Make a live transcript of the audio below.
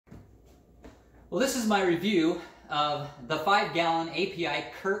Well, this is my review of the 5-gallon API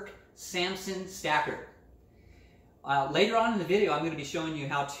Kirk Samson Stacker. Later on in the video, I'm going to be showing you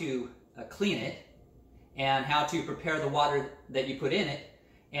how to clean it and how to prepare the water that you put in it,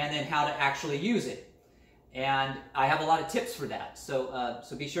 and then how to actually use it. And I have a lot of tips for that, so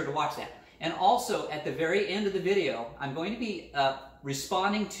be sure to watch that. And also, at the very end of the video, I'm going to be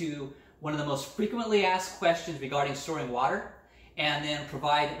responding to one of the most frequently asked questions regarding storing water, and then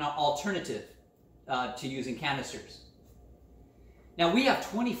provide an alternative to using canisters. Now, we have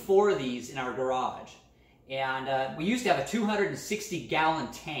 24 of these in our garage, and we used to have a 260-gallon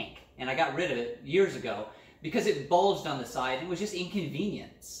tank, and I got rid of it years ago because it bulged on the side and it was just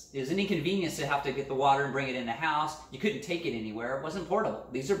inconvenience. It was an inconvenience to have to get the water and bring it in the house. You couldn't take it anywhere. It wasn't portable.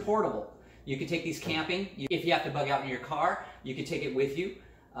 These are portable. You can take these camping. If you have to bug out in your car, you can take it with you.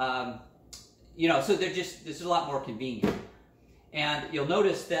 You know, so this is a lot more convenient. And you'll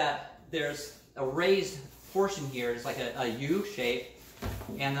notice that there's a raised portion here. It's like a U shape,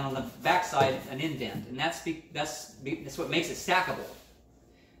 and then on the back side an indent, and that's what makes it stackable.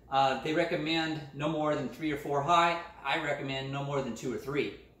 They recommend no more than 3 or 4 high. I recommend no more than 2 or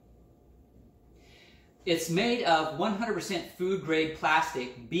 3. It's made of 100% food grade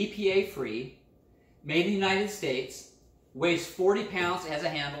plastic, BPA free, made in the United States, weighs 40 pounds, it has a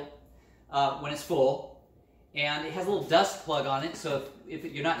handle when it's full, and it has a little dust plug on it, so if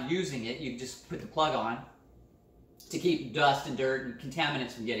you're not using it, you just put the plug on to keep dust and dirt and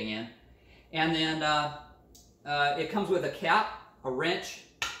contaminants from getting in. And then it comes with a cap, a wrench,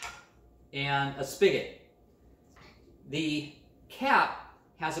 and a spigot. The cap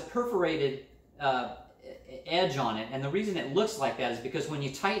has a perforated edge on it, and the reason it looks like that is because when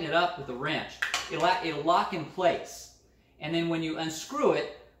you tighten it up with a wrench, it'll lock in place. And then when you unscrew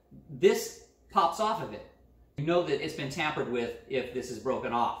it, this pops off of it. You know that it's been tampered with if this is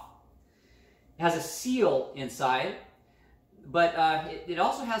broken off. It has a seal inside, but it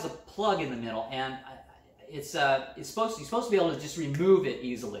also has a plug in the middle, and you're supposed to be able to just remove it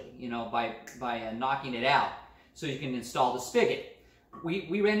easily, you know, by knocking it out, so you can install the spigot.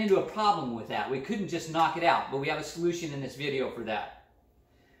 We ran into a problem with that. We couldn't just knock it out, but we have a solution in this video for that.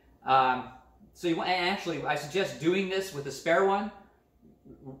 Actually, I suggest doing this with a spare one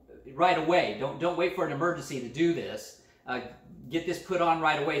right away. Don't wait for an emergency to do this. Get this put on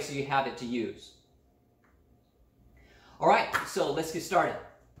right away so you have it to use. All right, so let's get started.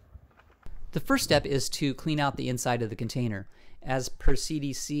 The first step is to clean out the inside of the container. As per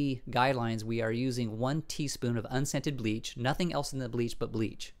CDC guidelines, we are using 1 teaspoon of unscented bleach, nothing else in the bleach but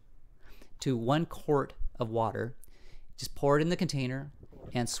bleach, to 1 quart of water. Just pour it in the container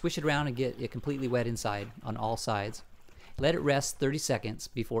and swish it around and get it completely wet inside on all sides. Let it rest 30 seconds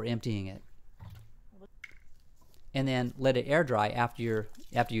before emptying it. And then let it air dry after you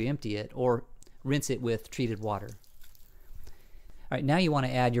empty it, or rinse it with treated water. All right, now you want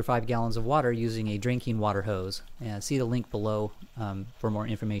to add your 5 gallons of water using a drinking water hose. See the link below for more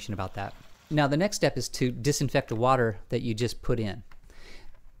information about that. Now the next step is to disinfect the water that you just put in.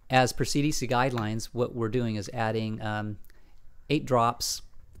 As per CDC guidelines, what we're doing is adding 8 drops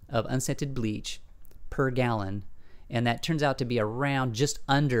of unscented bleach per gallon, and that turns out to be around just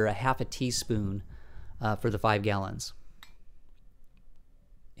under a half a teaspoon for the 5 gallons.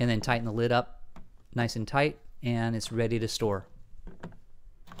 And then tighten the lid up nice and tight, and it's ready to store.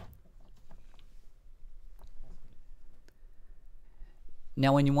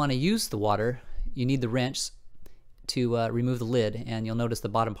 Now when you want to use the water, you need the wrench to remove the lid, and you'll notice the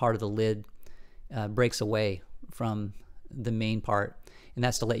bottom part of the lid breaks away from the main part, and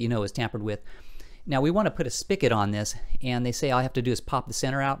that's to let you know it's tampered with. Now we want to put a spigot on this, and they say all I have to do is pop the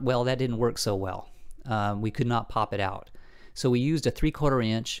center out. Well, that didn't work so well. We could not pop it out. So we used a 3/4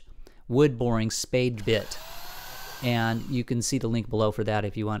 inch wood boring Spade bit, and you can see the link below for that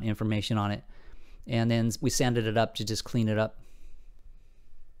if you want information on it. And then we sanded it up to just clean it up.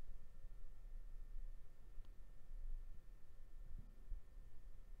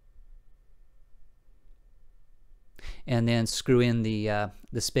 And then screw in the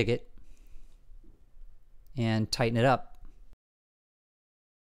spigot and tighten it up.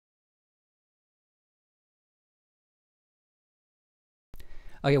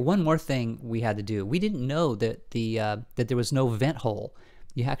 Okay, one more thing we had to do. We didn't know that that there was no vent hole.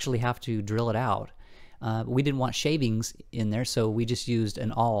 You actually have to drill it out. We didn't want shavings in there, so we just used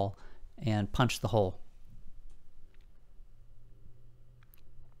an awl and punched the hole.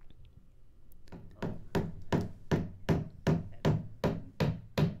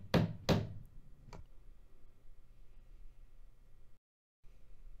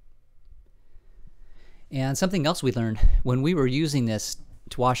 And something else we learned when we were using this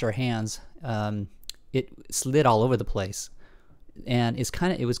to wash our hands it slid all over the place, and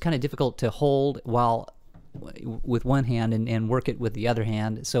it was kind of difficult to hold while with one hand and work it with the other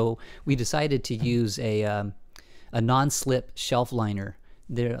hand. So we decided to use a non-slip shelf liner.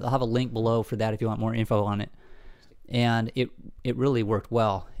 I'll have a link below for that if you want more info on it. And it really worked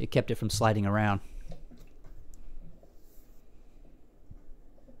well. It kept it from sliding around.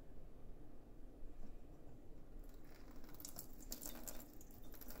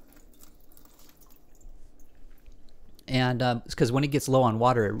 And because when it gets low on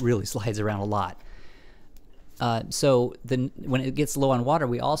water, it really slides around a lot. So when it gets low on water,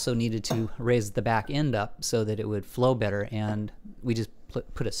 we also needed to raise the back end up so that it would flow better. And we just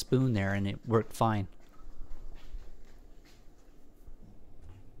put a spoon there, and it worked fine.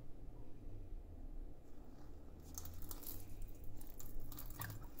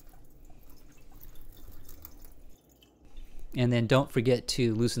 And then don't forget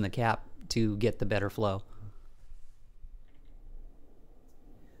to loosen the cap to get the better flow.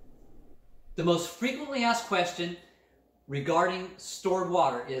 The most frequently asked question regarding stored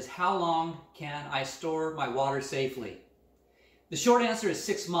water is, how long can I store my water safely? The short answer is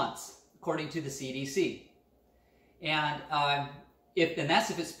 6 months, according to the CDC. And that's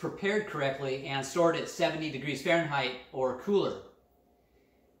if it's prepared correctly and stored at 70 degrees Fahrenheit or cooler.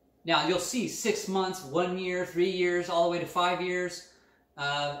 Now you'll see 6 months, 1 year, 3 years, all the way to 5 years,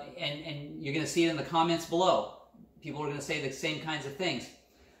 and you're going to see it in the comments below. People are going to say the same kinds of things.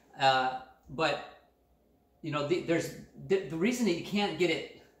 But you know, the reason that you can't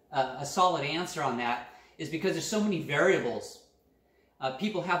get a solid answer on that is because there's so many variables.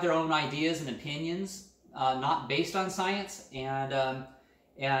 People have their own ideas and opinions, not based on science, and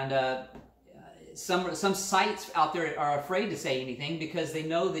some sites out there are afraid to say anything because they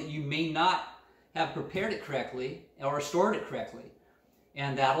know that you may not have prepared it correctly or stored it correctly,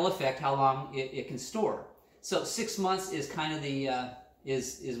 and that'll affect how long it can store. So 6 months is kind of the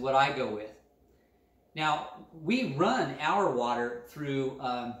is what I go with. Now we run our water through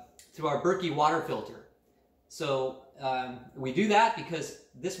our Berkey water filter. So we do that because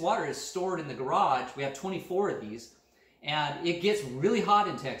this water is stored in the garage. We have 24 of these. And it gets really hot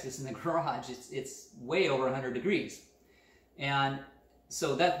in Texas in the garage. It's way over 100 degrees, and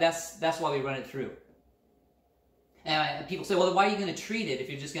so that's why we run it through. And people say, well, why are you going to treat it if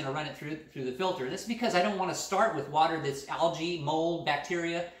you're just going to run it through the filter? That's because I don't want to start with water that's algae, mold,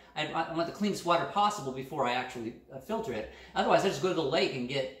 bacteria. I want the cleanest water possible before I actually filter it. Otherwise, I just go to the lake and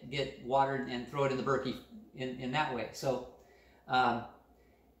get water and throw it in the Berkey in that way. So.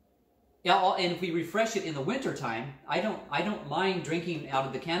 Yeah, and if we refresh it in the wintertime, I don't mind drinking out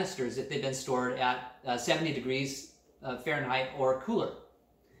of the canisters if they've been stored at 70 degrees Fahrenheit or cooler,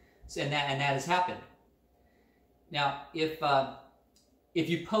 and that has happened. Now, if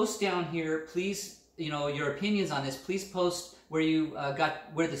you post down here, please, your opinions on this. Please post where you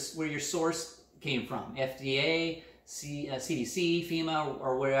where your source came from, FDA, CDC, FEMA,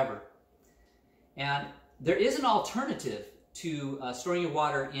 or wherever. And there is an alternative to storing your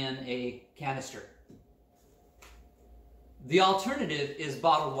water in a canister. The alternative is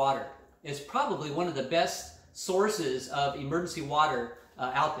bottled water. It's probably one of the best sources of emergency water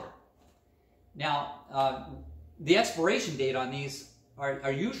out there. Now, the expiration date on these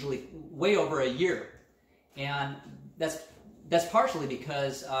are usually way over a year, and that's partially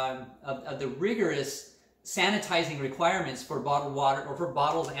because of the rigorous sanitizing requirements for bottled water, or for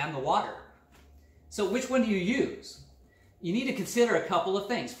bottles and the water. So which one do you use? You need to consider a couple of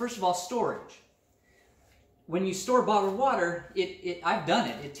things. First of all, storage. When you store bottled water, I've done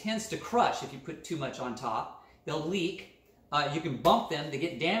it. It tends to crush if you put too much on top. They'll leak. You can bump them. They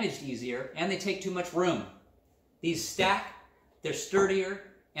get damaged easier, and they take too much room. These stack. They're sturdier,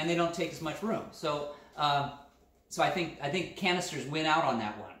 and they don't take as much room. So, I think canisters win out on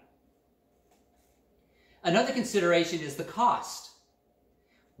that one. Another consideration is the cost.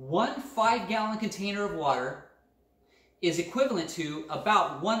 1 5-gallon container of water is equivalent to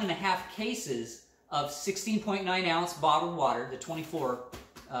about 1.5 cases of 16.9 ounce bottled water, the 24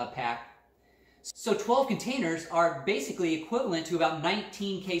 pack. So 12 containers are basically equivalent to about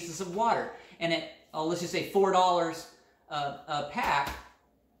 19 cases of water. And at, let's just say $4 a pack,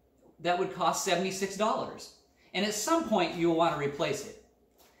 that would cost $76. And at some point you'll want to replace it.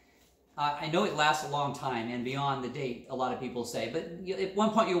 I know it lasts a long time and beyond the date, a lot of people say, but at one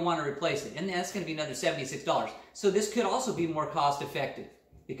point you'll want to replace it, and that's going to be another $76. So this could also be more cost effective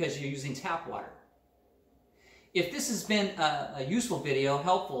because you're using tap water. If this has been a useful video,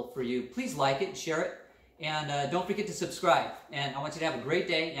 helpful for you, please like it, share it, and don't forget to subscribe. And I want you to have a great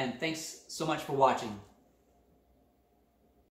day, and thanks so much for watching.